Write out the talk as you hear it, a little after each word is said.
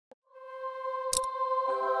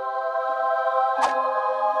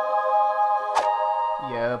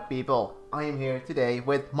Yeah, people, I am here today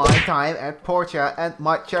with my time at Portia, and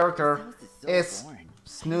my character is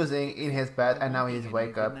snoozing in his bed and now he needs to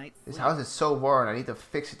wake up. This house is so worn, I need to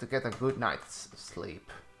fix it to get a good night's sleep.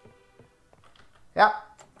 Yeah,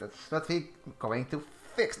 that's what we're going to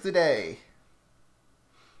fix today.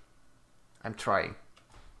 I'm trying.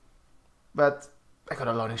 But I got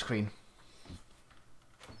a loading screen.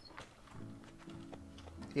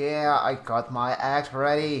 Yeah, I got my axe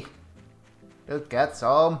ready. To get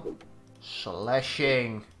some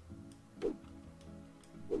slashing.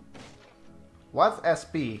 What's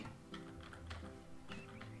SP?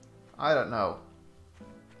 I don't know.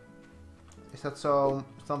 Is that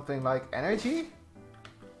something like energy?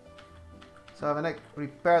 So when I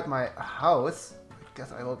repaired my house, I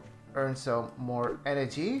guess I will earn some more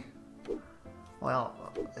energy. Well,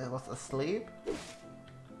 it was asleep.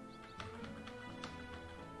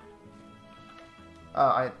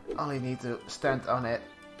 I only need to stand on it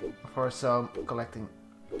for some collecting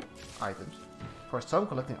items. For some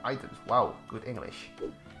collecting items. Wow, good English.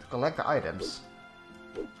 To collect the items.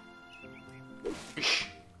 Ish.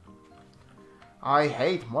 I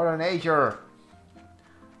hate Mother Nature.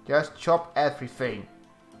 Just chop everything.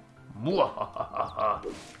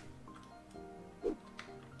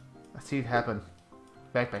 Let's see it happen.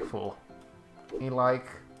 Backpack full. In like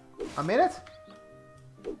a minute?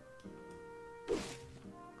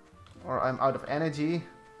 Or I'm out of energy.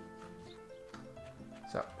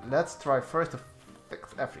 So let's try first to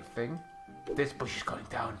fix everything. This bush is going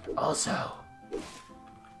down also.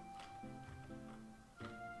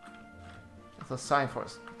 It's a sign for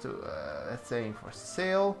us to it's saying for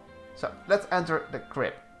sale. So let's enter the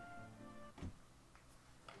crib.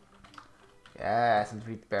 Yes, and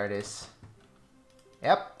repair this.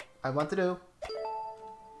 Yep, I want to do.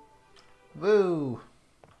 Woo!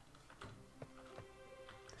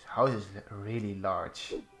 House is really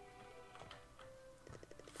large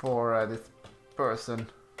for this person.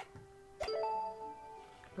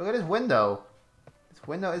 Look at this window. This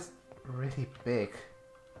window is really big.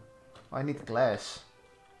 I need glass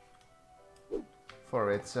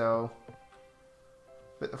for it, so.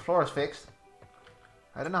 But the floor is fixed.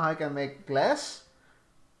 I don't know how I can make glass,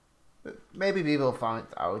 but maybe we will find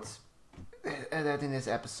out that in this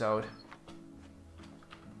episode.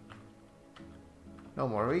 No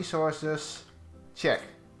more resources. Check.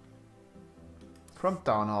 From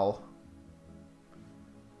Town Hall.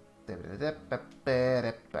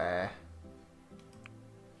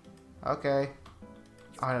 Okay.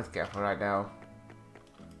 I'm not careful right now.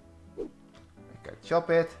 I can chop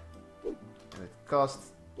it. And it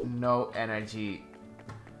costs no energy.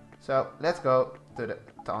 So let's go to the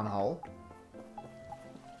Town Hall.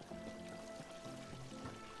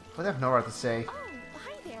 But I have nowhere to say.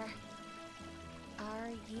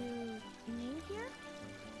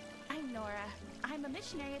 I'm a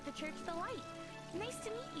missionary at the Church of the Light. Nice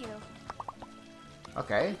to meet you.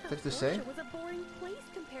 Okay, that's to say. Portia was a boring place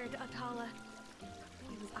compared to Atala.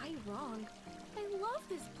 Was I wrong? I love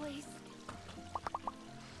this place.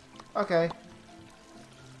 Okay.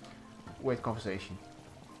 Wait, conversation.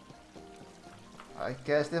 I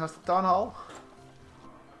guess this was the town hall.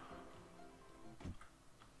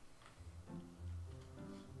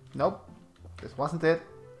 Nope, this wasn't it.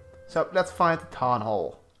 So let's find the town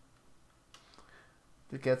hall.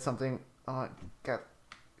 To get something kept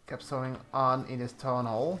something on in this town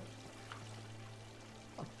hall.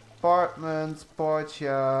 Apartments,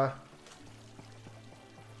 Portia.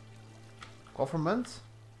 Government?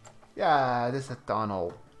 Yeah, this is a town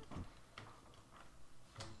hall.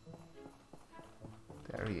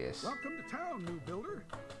 There he is. Welcome to town, new builder.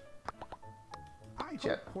 I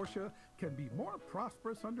hope Portia can be more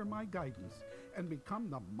prosperous under my guidance and become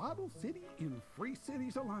the model city in Free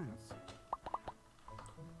Cities Alliance.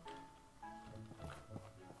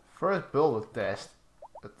 First builder test.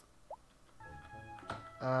 But,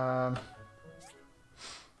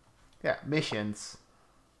 yeah, missions.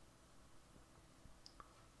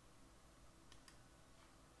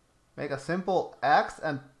 Make a simple axe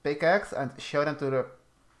and pickaxe and show them to the.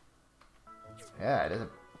 Yeah, it is a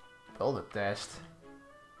builder test.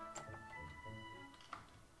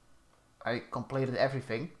 I completed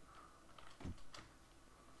everything.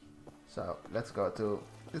 So let's go to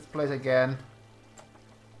this place again.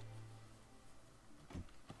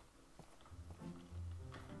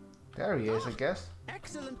 There he is, I guess.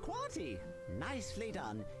 Excellent quality. Nicely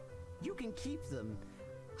done. You can keep them.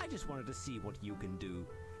 I just wanted to see what you can do.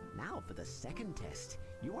 Now for the second test.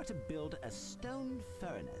 You are to build a stone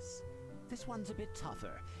furnace. This one's a bit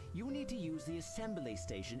tougher. You need to use the assembly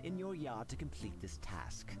station in your yard to complete this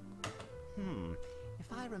task.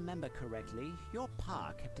 If I remember correctly, your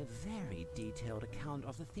pa kept a very detailed account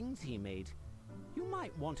of the things he made. You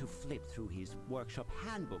might want to flip through his workshop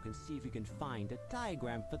handbook and see if you can find a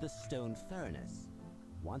diagram for the stone furnace.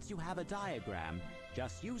 Once you have a diagram,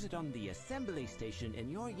 just use it on the assembly station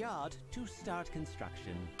in your yard to start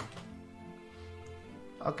construction.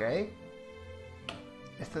 Okay.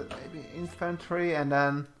 Is that maybe inventory and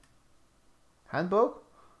then handbook?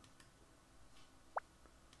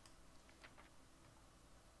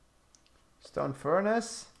 Stone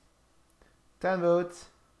furnace, 10 wood,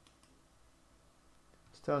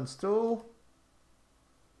 stone stool.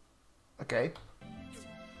 Okay.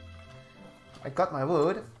 I got my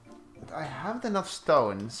wood, but I haven't enough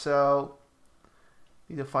stone, so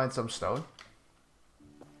need to find some stone.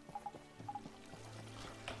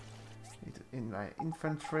 Need to, in my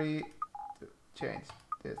inventory, to change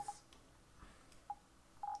this.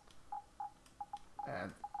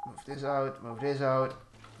 And move this out, move this out.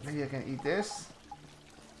 Maybe I can eat this.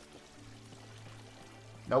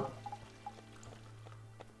 Nope.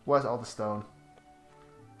 Where's all the stone?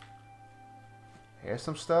 Here's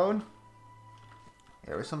some stone.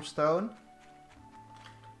 Here is some stone.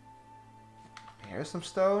 Here's some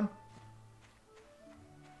stone.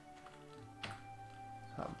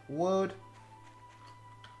 Some wood.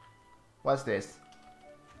 What's this?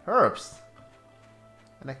 Herbs.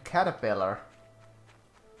 And a caterpillar.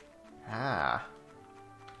 Ah.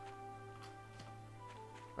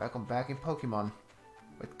 Welcome back in Pokemon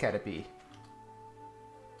with Caterpie.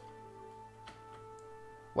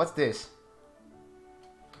 What's this?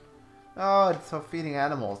 Oh, it's for feeding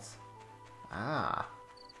animals. Ah.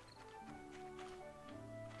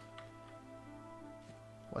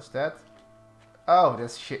 What's that? Oh,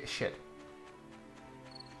 that's shit.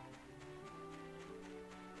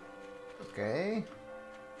 Okay.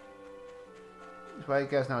 This way you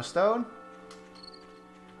guys now stone.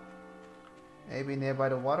 Maybe nearby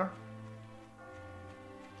the water.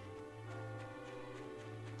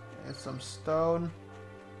 And some stone.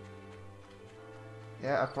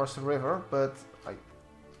 Yeah, across the river, but I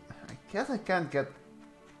guess I can't get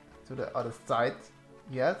to the other side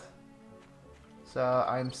yet. So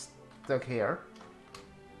I'm stuck here.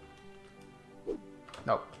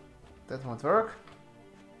 Nope, that won't work.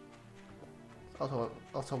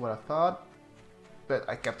 Also what I thought, but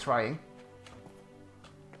I kept trying.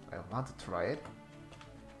 I want to try it.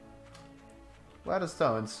 Where are the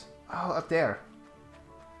stones? Oh, up there.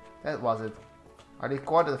 That was it. I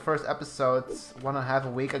recorded the first episode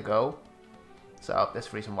 1.5 weeks ago. So that's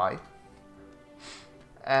the reason why.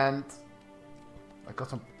 And I got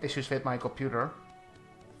some issues with my computer.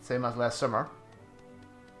 Same as last summer.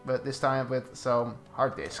 But this time with some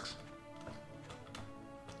hard disks.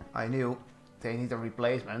 I knew they need a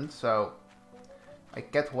replacement, so I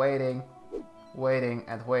kept waiting. Waiting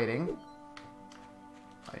and waiting.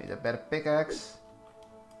 I need a better pickaxe.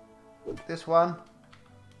 This one.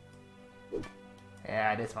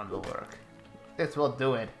 Yeah, this one will work. This will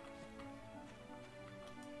do it.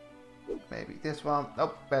 Maybe this one.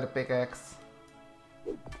 Nope, better pickaxe.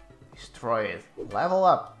 Destroy it. Level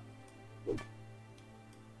up.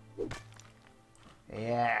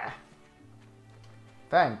 Yeah.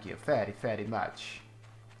 Thank you very, very much.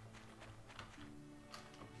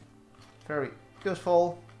 Very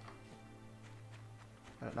useful.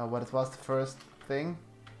 I don't know what it was the first thing.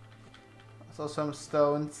 I saw some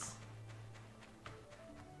stones.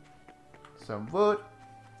 Some wood.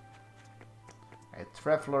 A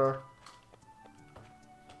traveler.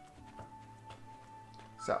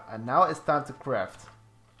 So, and now it's time to craft.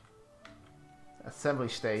 Assembly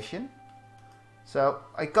station. So,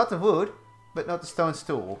 I got the wood, but not the stone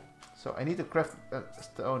stool. So, I need to craft a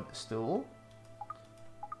stone stool.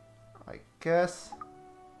 I guess.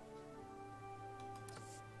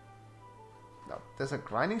 No, there's a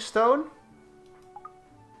grinding stone.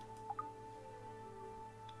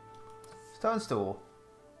 Stone stool.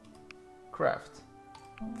 Craft.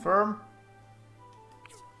 Firm.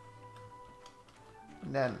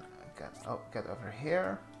 And then I get over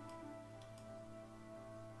here.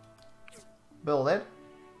 Build it.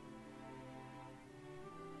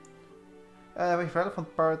 With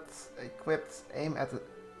relevant parts equipped, aim at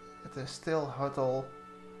the still hotel.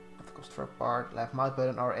 At the cost for a part, left mouse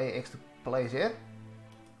button or AX to place it.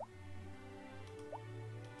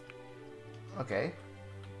 Okay.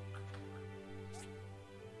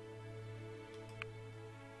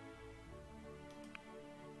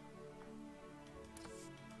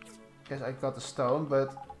 Guess I got the stone,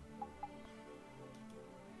 but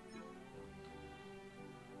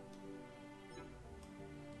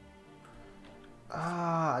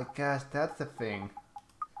I guess that's the thing.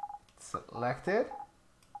 Select it.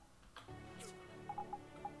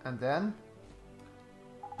 And then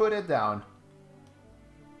put it down.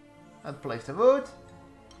 And place the wood.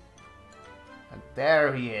 And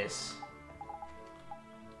there he is.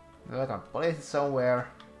 Good, I'll place it somewhere.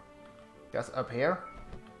 Just up here.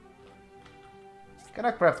 Can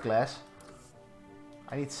I craft glass?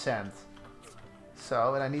 I need sand.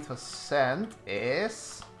 So what I need for sand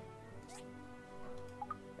is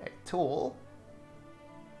a tool.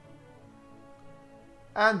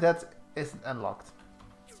 And that isn't unlocked.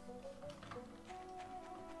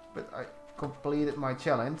 But I completed my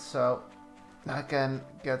challenge, so I can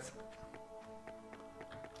get...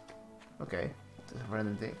 Okay, just a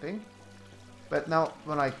random thing. But now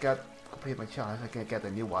when I complete my challenge, I can get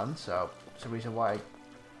a new one, so that's the reason why I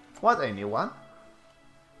want a new one.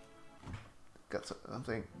 Got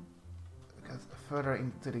something further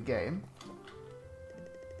into the game.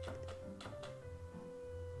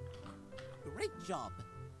 Great job!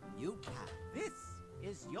 You passed. This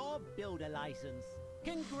is your builder license.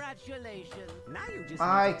 Congratulations! Now you just need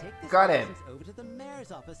to take this license over to the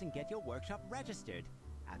mayor's office and get your workshop registered.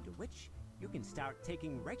 After which, you can start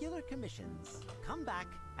taking regular commissions. Come back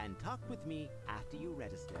and talk with me after you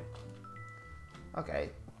register.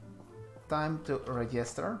 Okay. Time to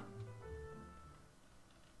register.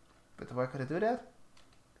 But where could I do that?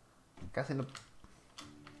 Guess in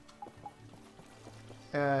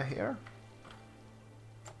the... here?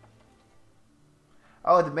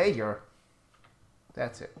 Oh, the major.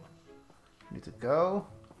 That's it. Need to go.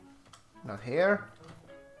 Not here.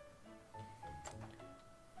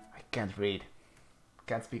 I can't read.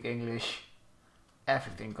 Can't speak English.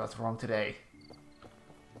 Everything goes wrong today.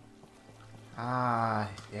 Ah,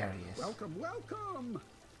 there he is. Welcome, welcome!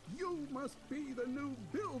 You must be the new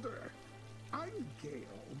builder. I'm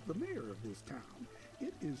Gale, the mayor of this town.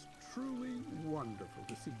 It is truly wonderful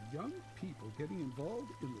to see young people getting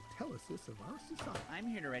involved in the telesis of our society. I'm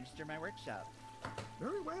here to register my workshop.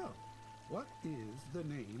 Very well. What is the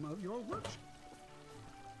name of your workshop?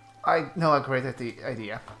 I know a great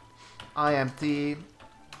idea. IMT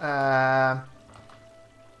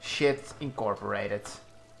Shit Incorporated.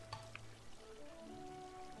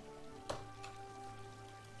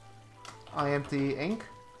 IMT Inc.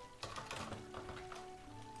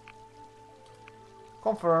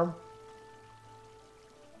 Confirm.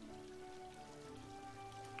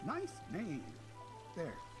 Nice name.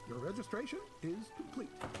 There, your registration is complete.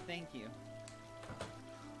 Thank you.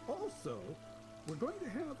 Also, we're going to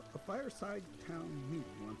have a fireside town meeting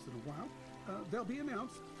once in a while. They'll be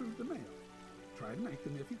announced through the mail. Try to make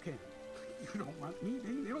them if you can. You don't want me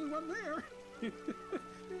being the only one there.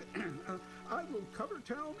 I will cover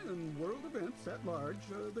town and world events at large,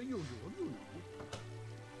 the usual, you know.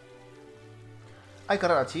 I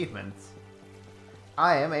got an achievement.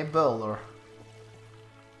 I am a builder.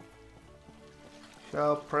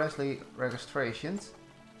 Show Presley registrations.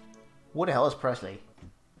 Who the hell is Presley?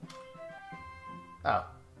 Oh.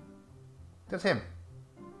 That's him.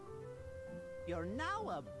 You're now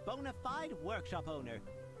a bona fide workshop owner.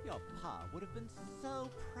 Your pa would have been so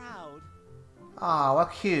proud. Ah,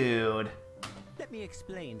 what cute. Let me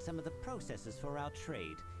explain some of the processes for our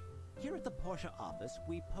trade. Here at the Portia office,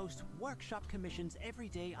 we post workshop commissions every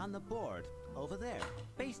day on the board, over there.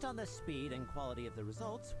 Based on the speed and quality of the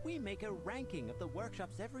results, we make a ranking of the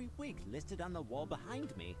workshops every week listed on the wall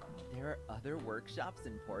behind me. There are other workshops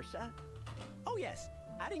in Portia? Oh yes,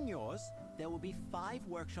 adding yours, there will be 5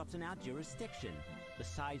 workshops in our jurisdiction.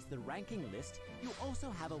 Besides the ranking list, you also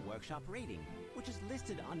have a workshop rating, which is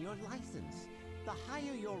listed on your license. The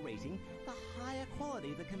higher your rating, the higher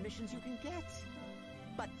quality the commissions you can get.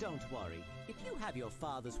 But don't worry, if you have your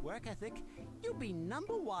father's work ethic, you'll be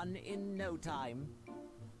 #1 in no time.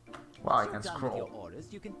 Well, I Once can you're done with your scroll.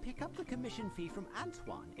 orders, you can pick up the commission fee from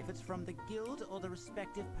Antoine if it's from the guild or the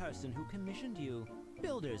respective person who commissioned you.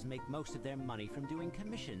 Builders make most of their money from doing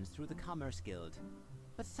commissions through the Commerce Guild.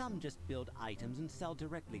 But some just build items and sell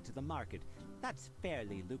directly to the market. That's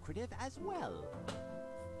fairly lucrative as well.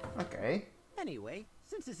 Okay. Anyway,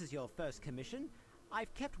 since this is your first commission,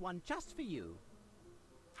 I've kept one just for you.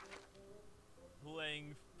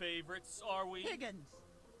 Playing favorites, are we? Higgins,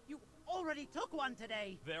 you already took one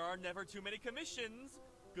today. There are never too many commissions.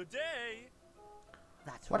 Good day.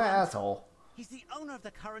 That's What an right. asshole. He's the owner of the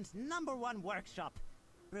current's #1 workshop.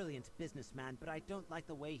 Brilliant businessman, but I don't like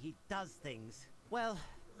the way he does things. Well,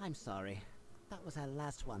 I'm sorry. That was our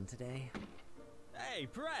last one today. Hey,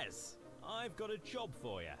 Prez! I've got a job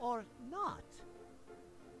for you. Or not.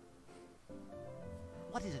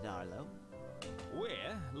 What is it, Arlo?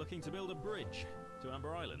 We're looking to build a bridge to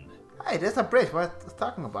Amber Island. Hey, there's a bridge. What are you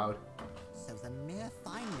talking about? So the mayor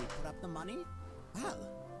finally put up the money? Well,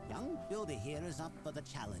 young builder here is up for the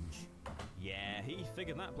challenge. Yeah, he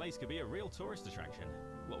figured that place could be a real tourist attraction.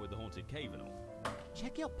 What with the haunted cave and all.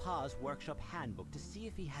 Check your pa's workshop handbook to see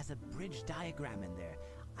if he has a bridge diagram in there.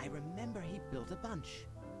 I remember he built a bunch.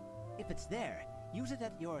 If it's there, use it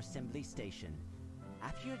at your assembly station.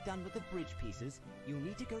 After you're done with the bridge pieces, you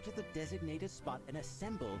need to go to the designated spot and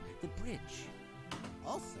assemble the bridge.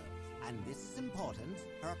 Also, and this is important,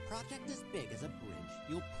 for a project as big as a bridge,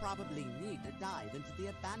 you'll probably need to dive into the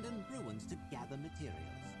abandoned ruins to gather materials.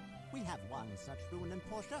 We have one such ruin in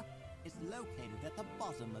Portia. It's located at the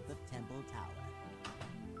bottom of the temple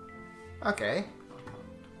tower. Okay.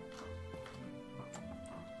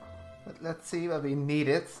 But let's see what we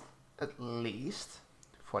needed, at least,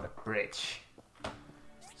 for the bridge.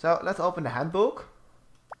 So let's open the handbook.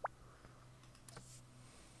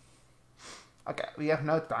 Okay, we have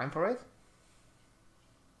no time for it.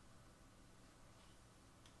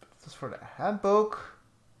 Just for the handbook.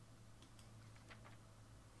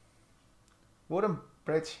 Wooden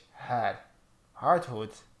bridge head.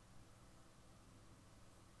 Hardwood.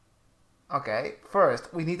 Okay,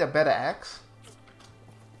 first we need a better axe.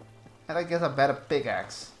 And I guess a better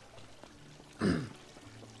pickaxe.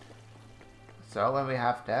 So when we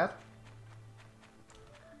have that,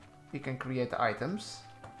 we can create the items.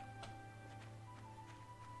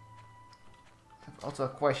 I have also a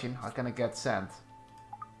question, how can I get sand?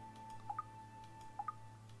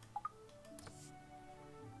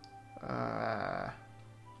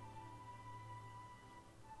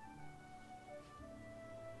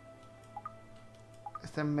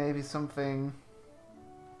 Is there maybe something?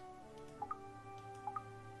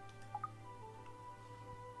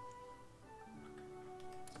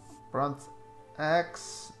 Bronze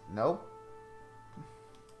axe? Nope.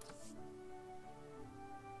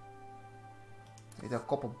 Need a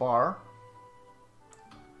copper bar.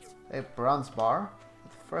 A bronze bar. The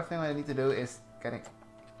first thing I need to do is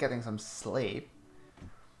getting some sleep.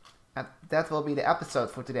 And that will be the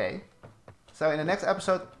episode for today. So in the next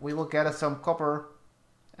episode we will gather some copper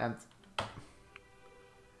and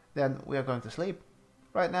then we are going to sleep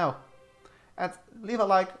right now. And leave a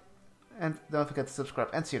like and don't forget to subscribe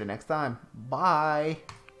and see you the next time. Bye!